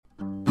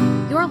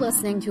You're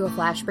listening to a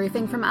flash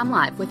briefing from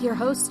MLive with your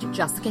host,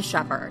 Jessica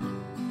Shepard.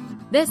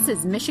 This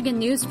is Michigan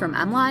News from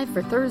MLive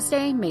for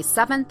Thursday, May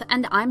 7th,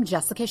 and I'm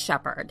Jessica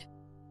Shepard.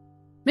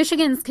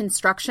 Michigan's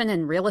construction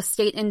and real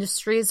estate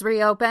industries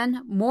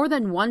reopen. More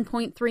than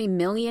 1.3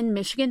 million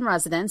Michigan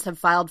residents have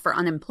filed for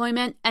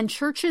unemployment, and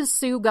churches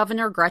sue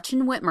Governor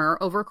Gretchen Whitmer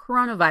over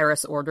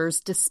coronavirus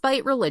orders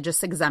despite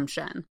religious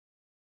exemption.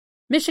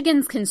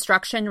 Michigan's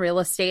construction, real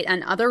estate,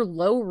 and other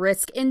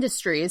low-risk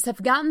industries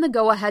have gotten the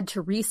go-ahead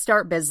to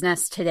restart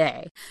business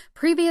today.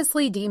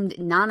 Previously deemed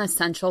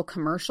non-essential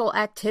commercial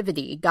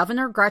activity,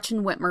 Governor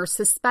Gretchen Whitmer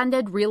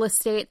suspended real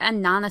estate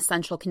and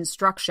non-essential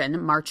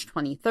construction March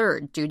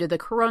 23rd due to the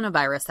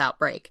coronavirus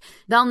outbreak.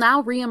 They'll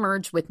now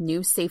reemerge with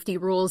new safety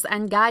rules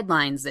and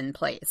guidelines in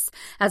place.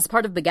 As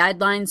part of the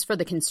guidelines for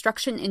the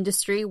construction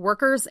industry,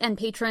 workers and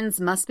patrons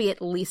must be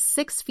at least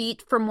 6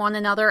 feet from one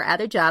another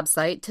at a job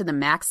site to the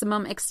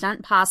maximum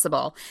extent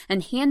possible,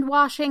 and hand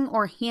washing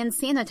or hand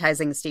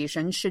sanitizing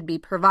stations should be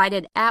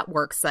provided at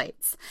work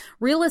sites.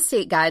 Real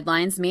estate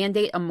guidelines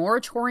mandate a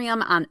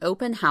moratorium on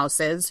open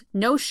houses,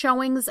 no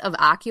showings of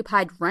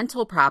occupied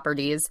rental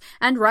properties,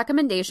 and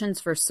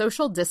recommendations for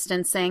social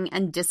distancing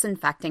and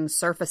disinfecting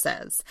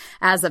surfaces.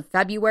 As of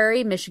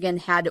February, Michigan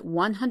had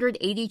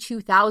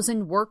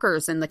 182,000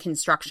 workers in the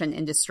construction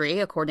industry,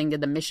 according to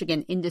the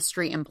Michigan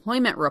Industry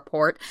Employment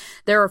Report.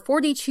 There are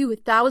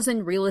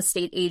 42,000 real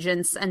estate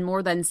agents and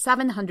more than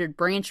 700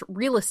 branch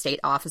real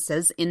estate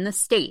offices in the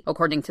state,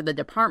 according to the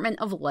Department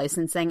of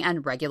Licensing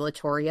and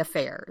Regulatory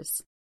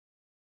Affairs.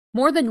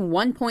 More than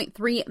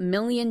 1.3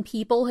 million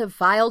people have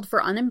filed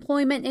for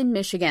unemployment in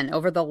Michigan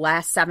over the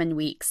last 7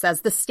 weeks, as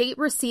the state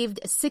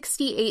received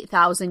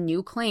 68,000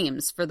 new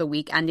claims for the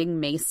week ending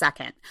May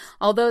 2nd.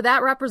 Although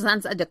that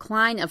represents a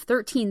decline of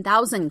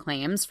 13,000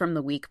 claims from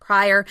the week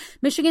prior,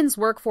 Michigan's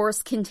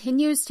workforce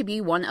continues to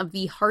be one of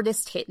the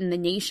hardest hit in the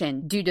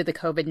nation due to the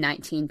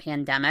COVID-19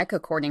 pandemic,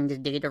 according to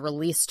data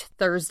released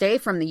Thursday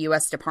from the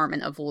U.S.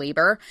 Department of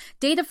Labor.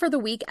 Data for the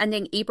week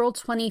ending April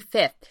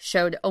 25th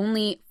showed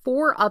only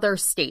 4 other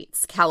states,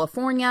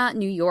 California,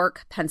 New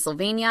York,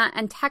 Pennsylvania,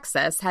 and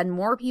Texas, had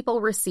more people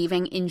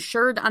receiving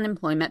insured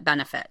unemployment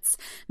benefits.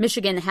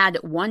 Michigan had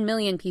 1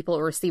 million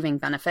people receiving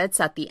benefits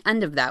at the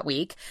end of that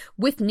week.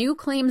 With new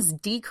claims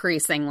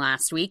decreasing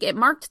last week, it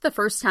marked the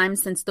first time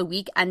since the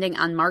week ending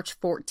on March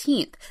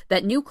 14th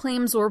that new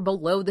claims were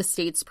below the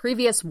state's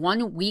previous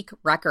 1-week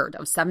record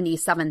of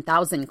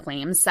 77,000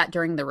 claims set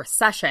during the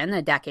recession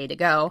a decade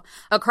ago.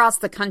 Across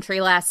the country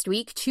last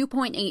week,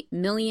 2.8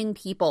 million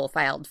people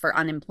filed for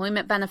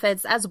unemployment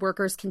benefits as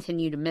workers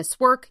continue to miss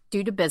work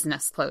due to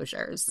business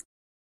closures.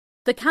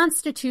 The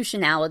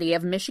constitutionality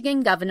of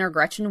Michigan Governor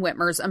Gretchen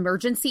Whitmer's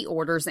emergency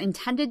orders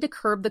intended to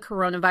curb the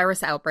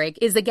coronavirus outbreak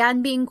is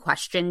again being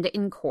questioned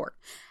in court.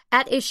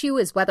 At issue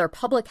is whether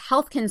public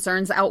health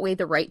concerns outweigh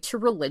the right to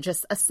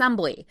religious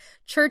assembly.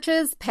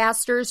 Churches,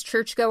 pastors,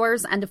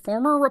 churchgoers, and a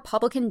former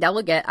Republican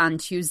delegate on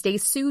Tuesday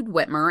sued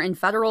Whitmer in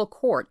federal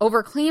court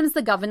over claims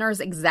the governor's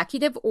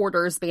executive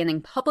orders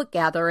banning public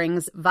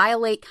gatherings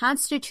violate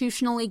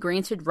constitutionally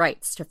granted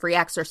rights to free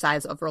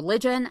exercise of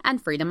religion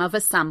and freedom of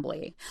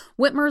assembly.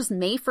 Whitmer's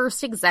May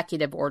 1st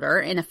executive order,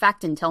 in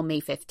effect until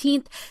May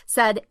 15th,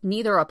 said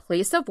neither a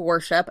place of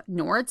worship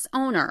nor its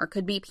owner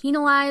could be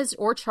penalized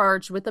or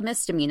charged with a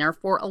misdemeanor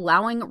for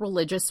allowing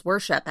religious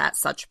worship at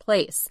such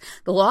place.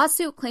 The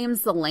lawsuit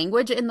claims the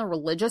language in the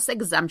religious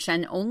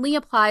exemption only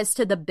applies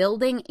to the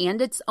building and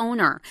its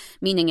owner,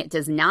 meaning it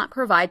does not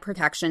provide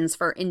protections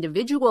for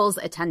individuals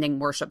attending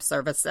worship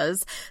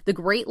services. The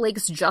Great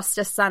Lakes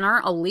Justice Center,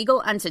 a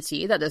legal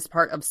entity that is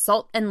part of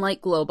Salt and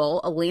Light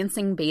Global, a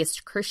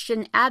Lansing-based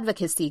Christian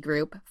advocacy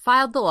group,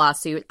 filed the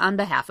lawsuit on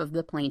behalf of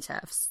the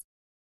plaintiffs.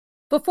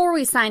 Before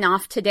we sign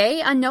off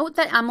today, a note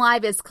that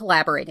MLive is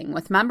collaborating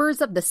with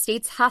members of the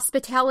state's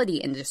hospitality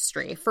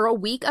industry for a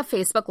week of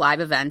Facebook Live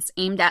events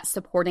aimed at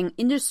supporting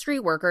industry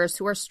workers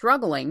who are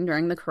struggling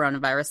during the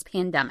coronavirus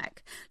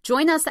pandemic.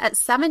 Join us at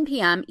 7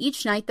 p.m.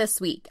 each night this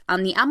week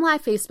on the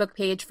MLive Facebook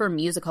page for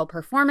musical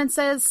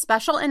performances,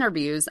 special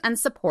interviews, and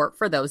support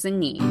for those in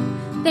need.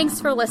 Thanks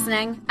for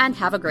listening, and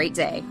have a great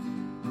day.